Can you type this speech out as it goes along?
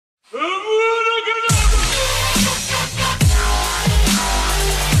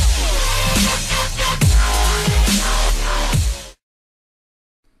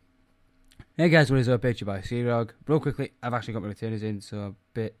Hey guys, what is up? Picture by Searog. Real quickly, I've actually got my retainers in, so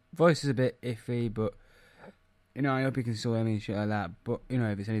voice is a bit iffy, but I hope you can still hear me and shit like that. But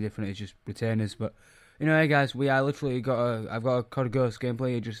if it's any different, it's just retainers. But hey guys, I've got a COD Ghost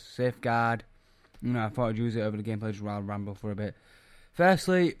gameplay, just safeguard. I thought I'd use it over the gameplay just rather ramble for a bit.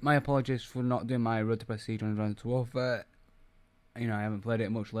 Firstly, my apologies for not doing my Road to Prestige on Advanced Warfare. I haven't played it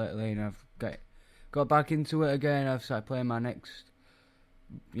much lately, and I've got back into it again. I've started playing my next.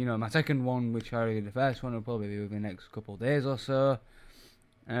 My second one, which I already did the first one, will probably be within the next couple of days or so.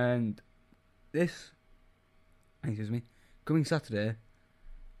 And this, coming Saturday,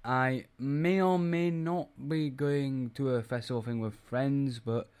 I may or may not be going to a festival thing with friends,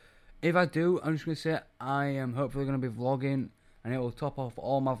 but if I do, I'm just going to say I am hopefully going to be vlogging, and it will top off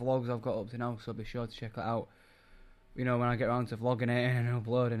all my vlogs I've got up to now, so be sure to check that out. When I get around to vlogging it and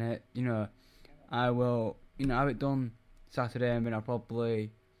uploading it, I will, have it done Saturday, and then I'll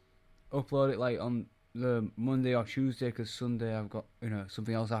probably upload it like on the Monday or Tuesday, because Sunday I've got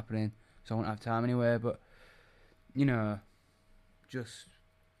something else happening, so I won't have time anyway. But just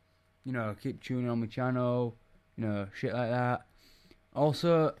keep tuning on my channel, shit like that.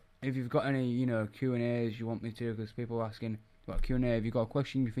 Also, if you've got any Q&As you want me to, because people are asking about Q&A, if you've got a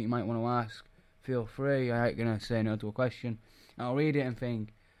question you think you might want to ask, feel free. I ain't gonna say no to a question. I'll read it and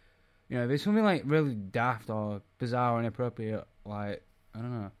think. If it's something like really daft or bizarre or inappropriate, like, I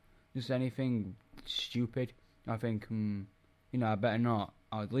don't know, just anything stupid, I think, I better not.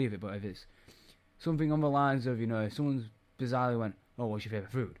 I'd leave it. But if it's something on the lines of, if someone's bizarrely went, oh, what's your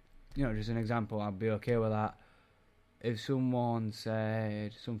favourite food? Just an example, I'd be okay with that. If someone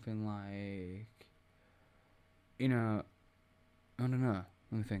said something like, I don't know,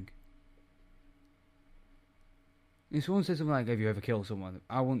 let me think. If someone said something like, have you ever killed someone?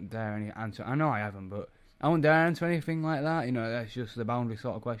 I wouldn't dare any answer. I know I haven't, but I wouldn't dare answer anything like that. That's just the boundary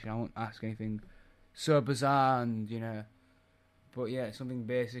sort of question. I won't ask anything so bizarre and, But yeah, something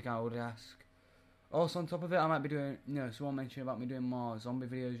basic I would ask. Also, on top of it, I might be doing, someone mentioned about me doing more zombie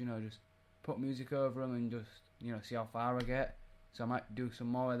videos, just put music over them and just, see how far I get. So I might do some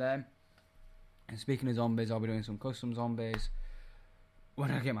more of them. And speaking of zombies, I'll be doing some custom zombies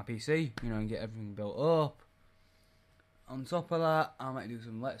when I get my PC, and get everything built up. On top of that, I might do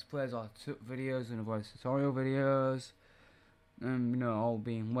some Let's Plays or videos and voice tutorial videos. And, all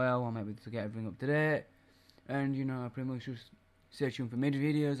being well, I might be able to get everything up to date. And, pretty much just stay tuned for mid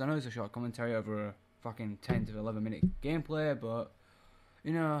videos. I know it's a short commentary over a fucking 10 to 11 minute gameplay, but,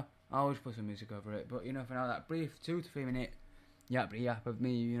 I'll just put some music over it. But, for now, that brief 2 to 3 minute yap of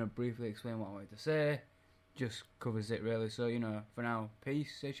me, briefly explain what I wanted to say, just covers it really. So, for now,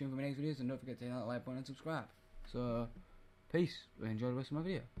 peace, stay tuned for my next videos, and don't forget to hit that like button and subscribe. So, peace. Enjoy the rest of my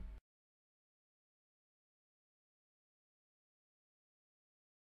video.